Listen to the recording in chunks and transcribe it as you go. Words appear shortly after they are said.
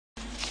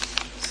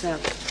So,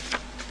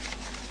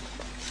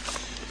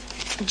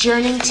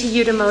 journeying to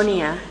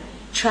eudaimonia,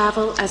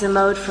 travel as a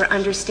mode for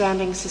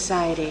understanding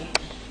society.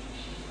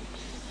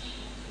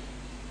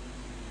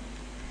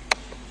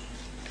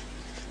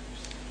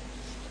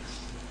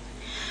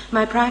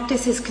 My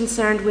practice is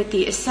concerned with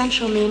the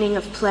essential meaning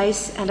of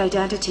place and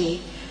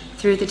identity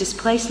through the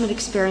displacement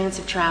experience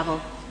of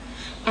travel,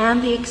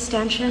 and the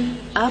extension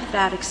of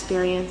that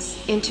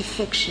experience into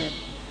fiction,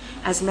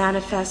 as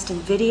manifest in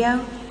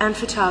video and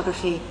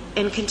photography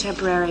in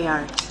contemporary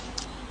art.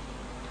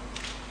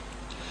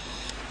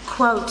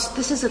 Quote,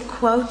 this is a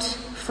quote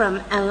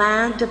from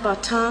Alain de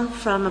Botton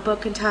from a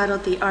book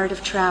entitled The Art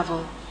of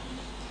Travel.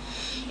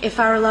 If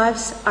our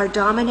lives are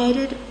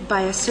dominated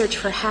by a search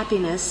for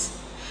happiness,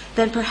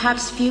 then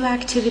perhaps few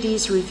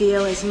activities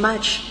reveal as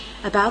much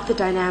about the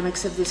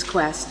dynamics of this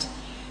quest,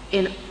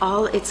 in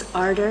all its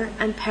ardor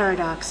and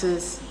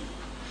paradoxes,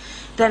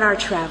 than our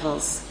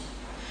travels.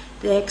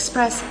 They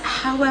express,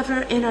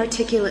 however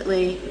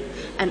inarticulately,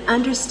 an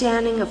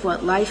understanding of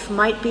what life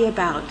might be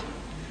about,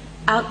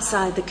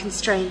 outside the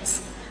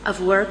constraints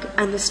of work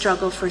and the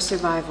struggle for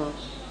survival.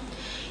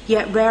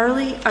 Yet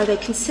rarely are they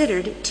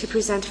considered to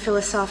present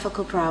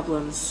philosophical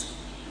problems.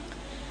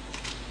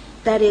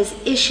 That is,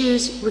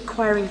 issues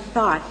requiring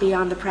thought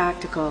beyond the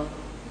practical.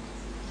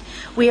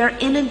 We are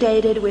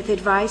inundated with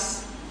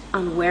advice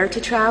on where to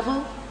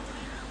travel.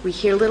 We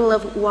hear little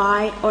of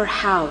why or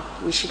how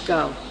we should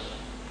go.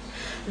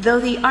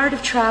 Though the art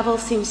of travel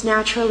seems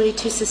naturally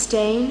to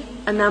sustain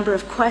a number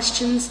of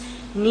questions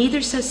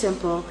neither so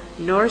simple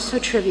nor so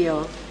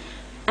trivial,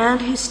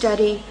 and whose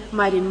study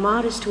might in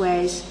modest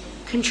ways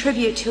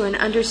contribute to an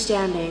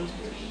understanding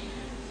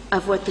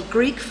of what the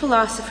Greek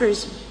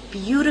philosophers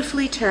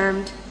beautifully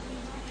termed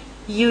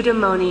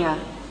eudaimonia,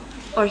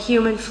 or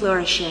human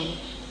flourishing.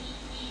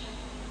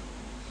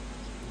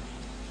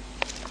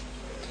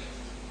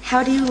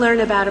 How do you learn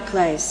about a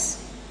place?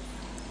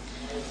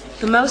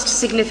 The most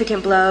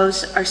significant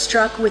blows are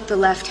struck with the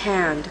left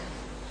hand.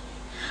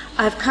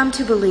 I've come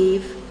to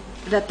believe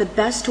that the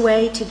best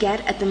way to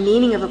get at the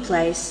meaning of a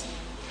place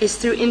is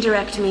through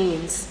indirect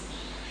means,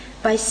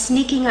 by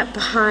sneaking up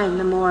behind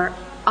the more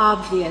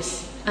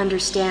obvious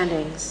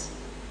understandings,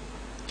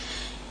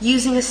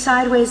 using a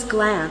sideways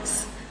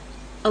glance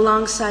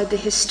alongside the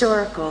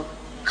historical,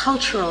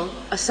 cultural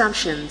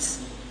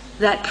assumptions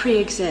that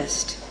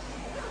pre-exist.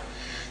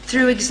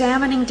 Through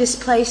examining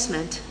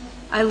displacement,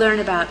 I learn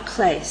about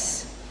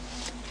place.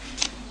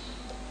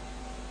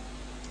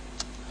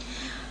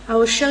 I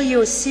will show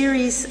you a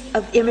series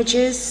of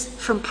images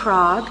from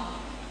Prague,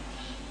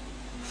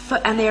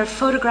 and they are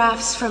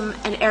photographs from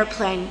an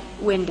airplane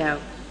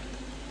window.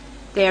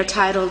 They are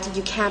titled,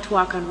 "You Can't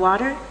Walk on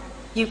Water,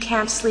 You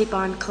Can't Sleep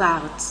on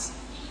Clouds."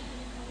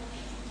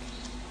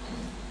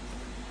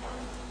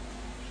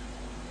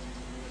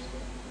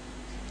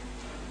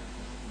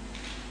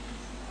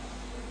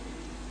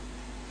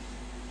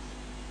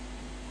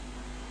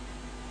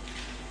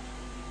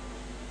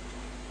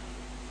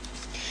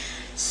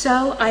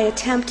 So I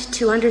attempt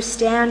to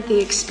understand the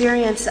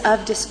experience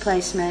of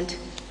displacement.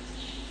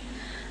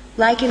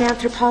 Like an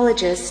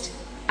anthropologist,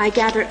 I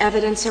gather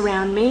evidence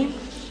around me.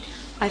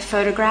 I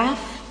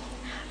photograph,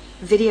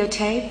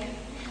 videotape,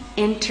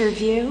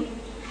 interview,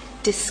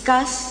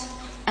 discuss,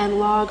 and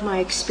log my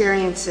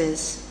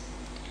experiences.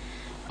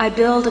 I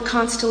build a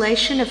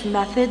constellation of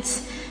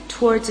methods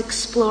towards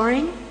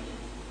exploring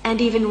and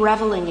even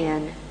reveling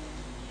in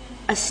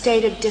a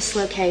state of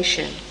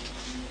dislocation.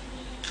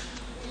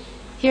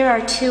 Here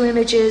are two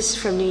images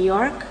from New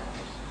York,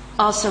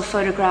 also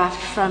photographed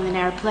from an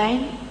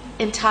airplane,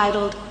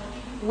 entitled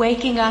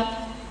 "Waking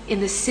Up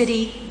in the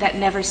City That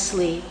Never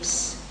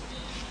Sleeps."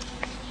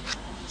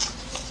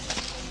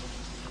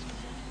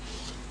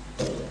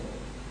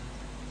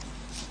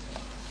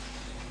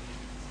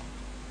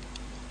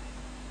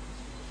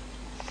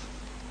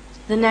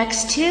 The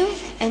next two,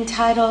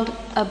 entitled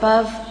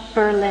 "Above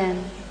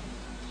Berlin,"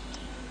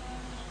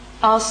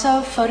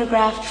 also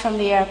photographed from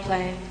the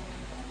airplane.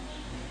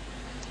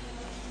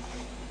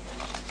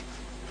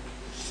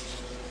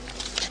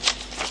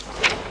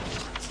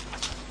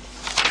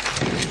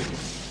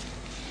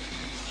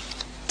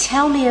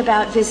 Tell me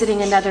about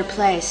visiting another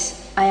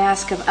place, I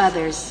ask of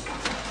others.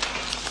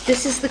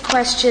 This is the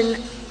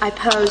question I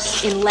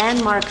pose in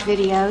landmark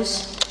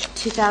videos,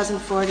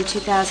 2004 to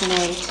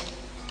 2008.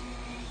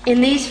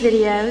 In these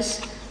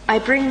videos, I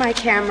bring my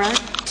camera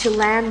to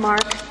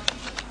landmark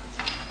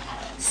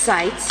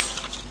sites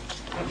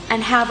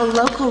and have a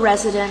local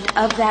resident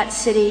of that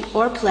city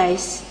or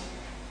place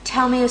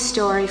tell me a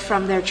story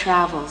from their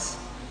travels.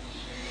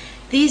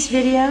 These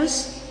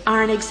videos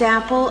are an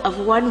example of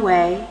one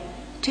way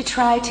to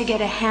try to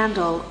get a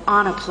handle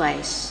on a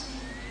place,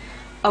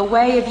 a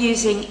way of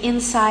using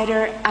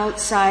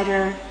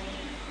insider-outsider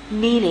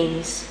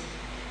meanings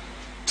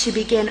to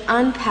begin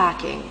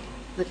unpacking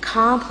the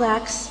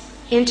complex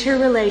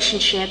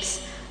interrelationships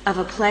of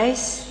a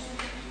place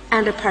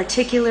and a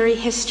particular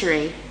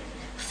history,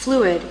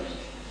 fluid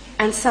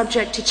and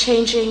subject to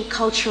changing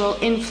cultural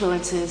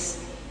influences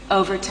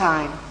over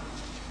time.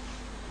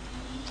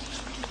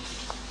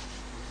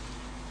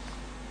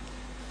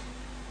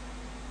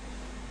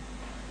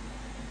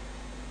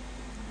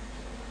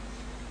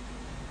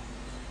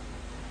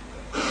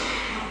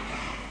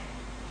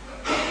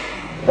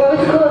 What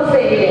was the coolest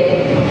thing you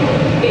did?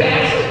 The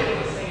absolute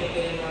coolest thing I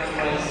did in Rome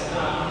was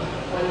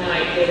one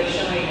night they were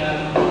showing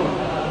a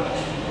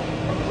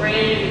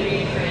brand new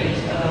reprint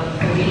of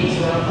Fellini's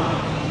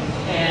Roma,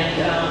 and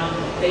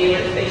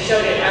they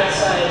showed it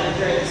outside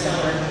during the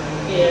summer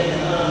in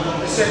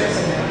the circus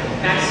in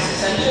Max's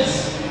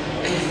Ascensus.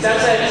 And it's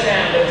outside of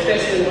town, but it's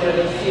basically one of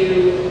the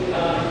few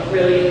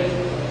really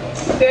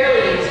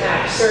fairly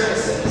intact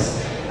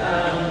circuses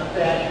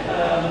that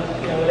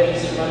they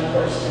used to run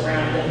horses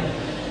around. And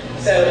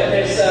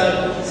there's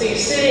so you're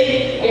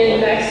sitting in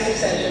Max's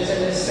Ascensions in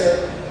this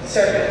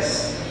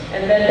circus,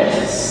 and then there's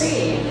a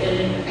scene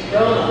in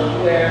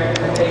Roma where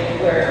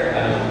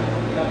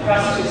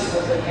prostitutes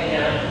supposedly hang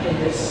out in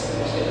this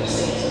particular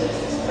scene. So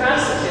there's these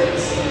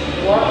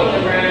prostitutes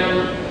walking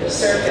around the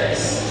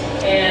circus,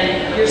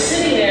 and you're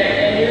sitting there,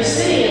 and you're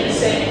sitting in the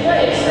same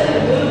place that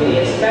the movie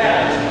is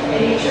about,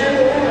 and you turn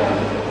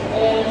around,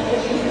 and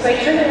because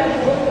I turned around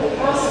to look at the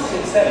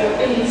prostitutes that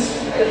were in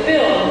the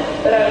film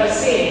that I was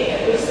seeing,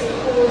 it was the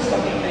coolest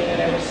fucking thing I'd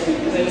ever seen,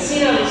 because I'd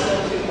seen all these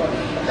films before,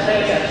 but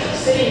I was actually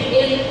sitting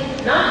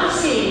in, not the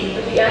scene,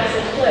 but the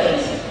actual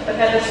place, but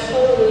had this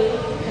totally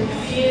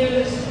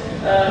confused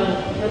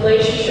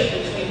relationship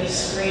between the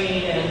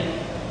screen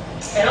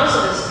and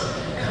also this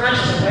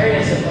conscious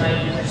awareness of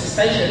my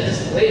suspension of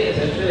disbelief, as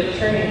I was really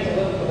turning to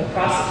look for the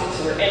prostitutes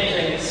who were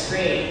entering the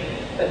screen.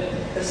 But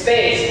the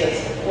space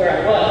was where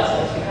I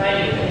was behind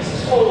me, and it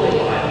was totally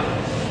wild.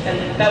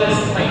 And that was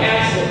my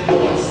absolute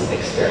coolest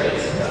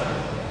experience.